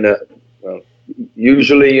he kind of.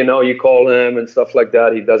 Usually, you call him and stuff like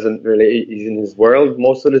that. He doesn't really, he's in his world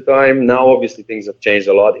most of the time. Now, obviously, things have changed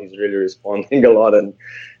a lot. He's really responding a lot, and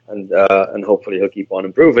hopefully he'll keep on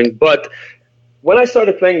improving. But when I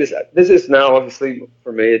started playing this is now, obviously,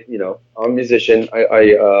 for me, I'm a musician.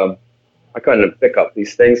 I kind of pick up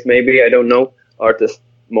these things, maybe, I don't know, artist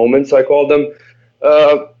moments, I call them.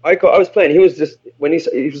 I was playing, he was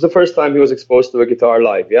the first time he was exposed to a guitar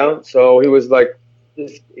live, yeah? So he was like,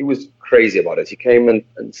 he was crazy about it. He came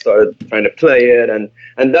and started trying to play it, and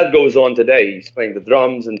that goes on today. He's playing the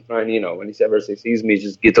drums and trying, when he ever sees me,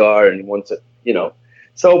 just guitar, and he wants it,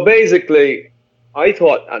 So basically, I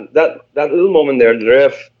thought, and that little moment there, the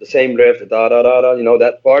riff, the same riff, the da-da-da-da,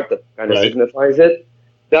 that part that kind of signifies it,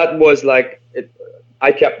 that was like,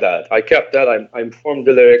 I kept that. I informed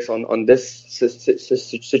the lyrics on this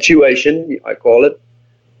situation, I call it,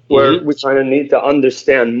 where we kind of need to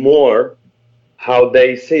understand more how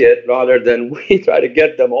they see it, rather than we try to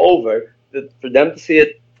get them over, for them to see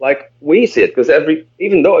it like we see it, because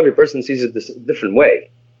even though every person sees it this different way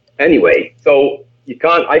anyway. So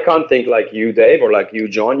I can't think like you, Dave, or like you,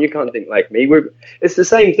 John. You can't think like me. It's the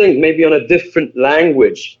same thing, maybe on a different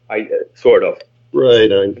language, sort of. Right.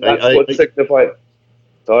 That's what signifies.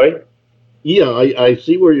 Sorry? Yeah, I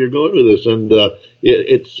see where you're going with this, and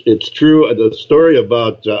it's true. The story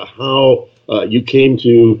about how you came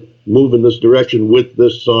to move in this direction with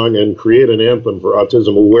this song and create an anthem for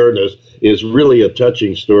autism awareness is really a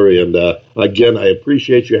touching story. And again, I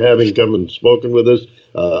appreciate you having come and spoken with us.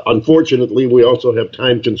 Unfortunately, we also have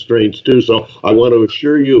time constraints too, so I want to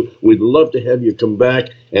assure you we'd love to have you come back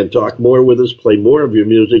and talk more with us, play more of your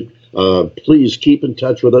music. Please keep in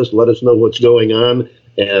touch with us. Let us know what's going on.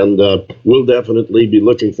 And we'll definitely be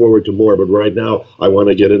looking forward to more. But right now, I want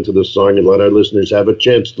to get into this song and let our listeners have a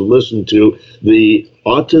chance to listen to the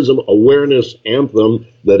Autism Awareness Anthem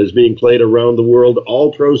that is being played around the world.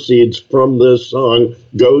 All proceeds from this song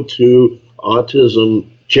go to autism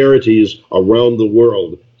charities around the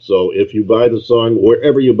world. So if you buy the song,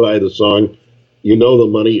 wherever you buy the song, the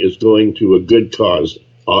money is going to a good cause,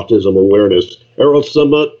 autism awareness. Errol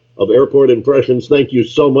Sammut of Airport Impressions, thank you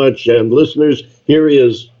so much. And listeners, here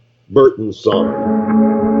is Burton's song.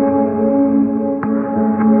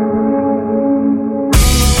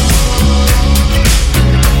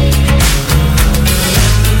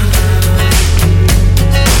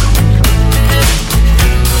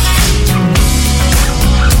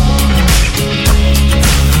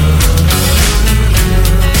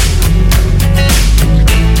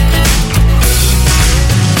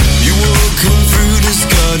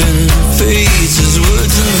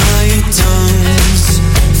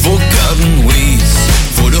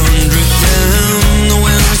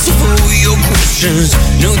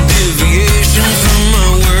 No deviation from my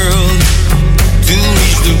world to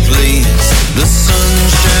reach the place the sun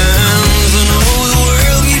shines. And oh, the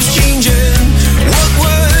world keeps changing. What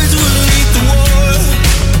words will lead the war?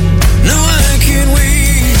 No, I can't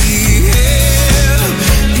wait.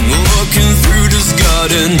 Walking through this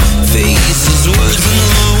garden, faces, words in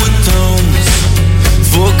lower tones,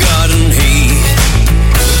 forgotten hate.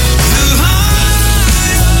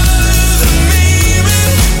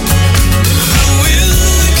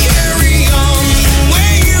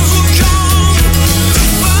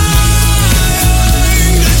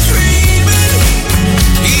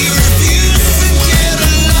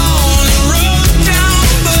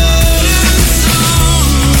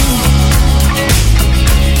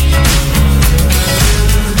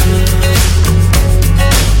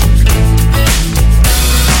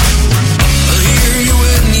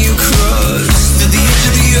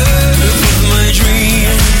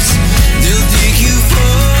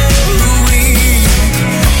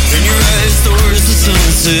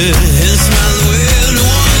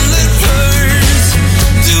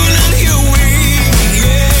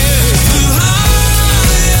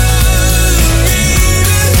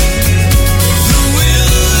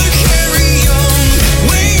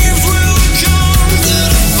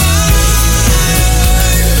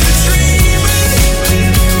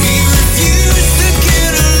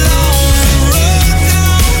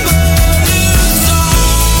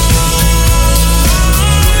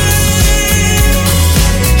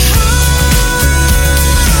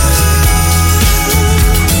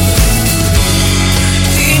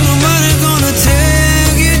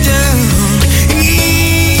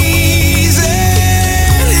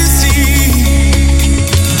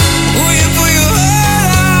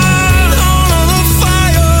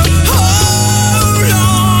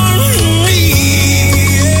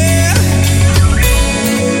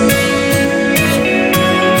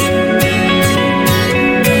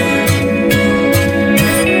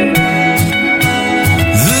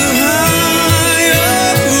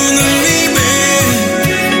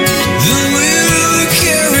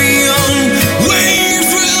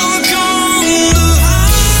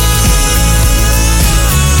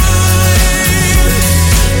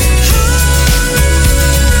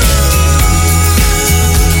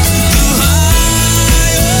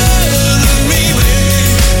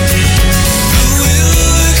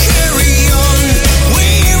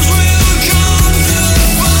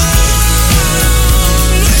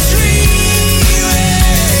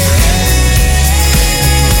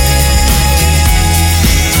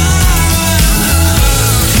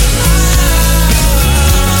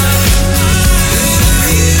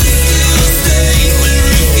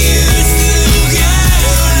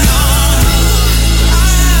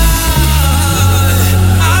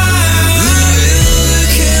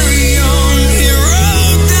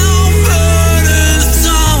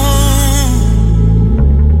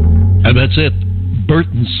 And that's it.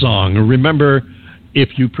 Burton's song. Remember,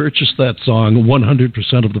 if you purchase that song,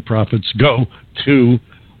 100% of the profits go to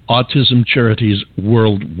autism charities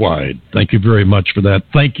worldwide. Thank you very much for that.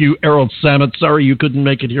 Thank you, Errol Sammut. Sorry you couldn't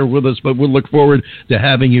make it here with us, but we'll look forward to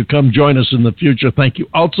having you come join us in the future. Thank you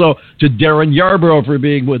also to Darrin Yarbrough for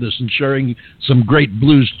being with us and sharing some great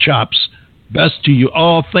blues chops. Best to you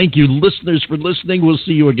all. Thank you, listeners, for listening. We'll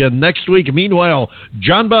see you again next week. Meanwhile,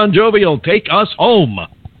 John Bon Jovi will take us home.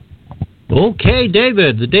 Okay,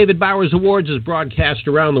 David. The David Bowers Awards is broadcast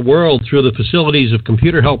around the world through the facilities of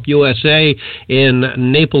Computer Help USA in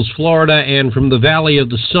Naples, Florida, and from the Valley of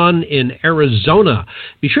the Sun in Arizona.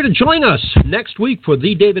 Be sure to join us next week for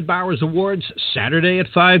the David Bowers Awards, Saturday at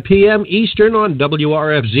 5 p.m. Eastern on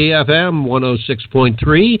WRFZ-FM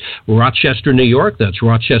 106.3, Rochester, New York. That's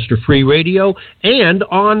Rochester Free Radio. And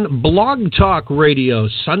on BlogTalkRadio,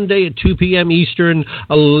 Sunday at 2 p.m. Eastern,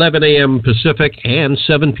 11 a.m. Pacific, and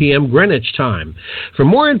 7 p.m. Greenwich time. For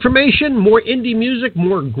more information, more indie music,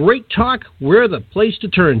 more great talk, we're the place to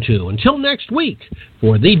turn to. Until next week,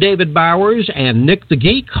 for the David Bowers and Nick the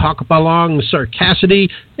Geek, Hawkapalong, Sarcassity,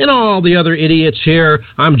 and all the other idiots here,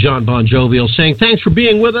 I'm John Bon Jovial saying thanks for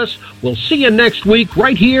being with us. We'll see you next week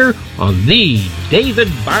right here on the David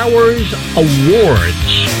Bowers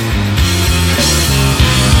Awards.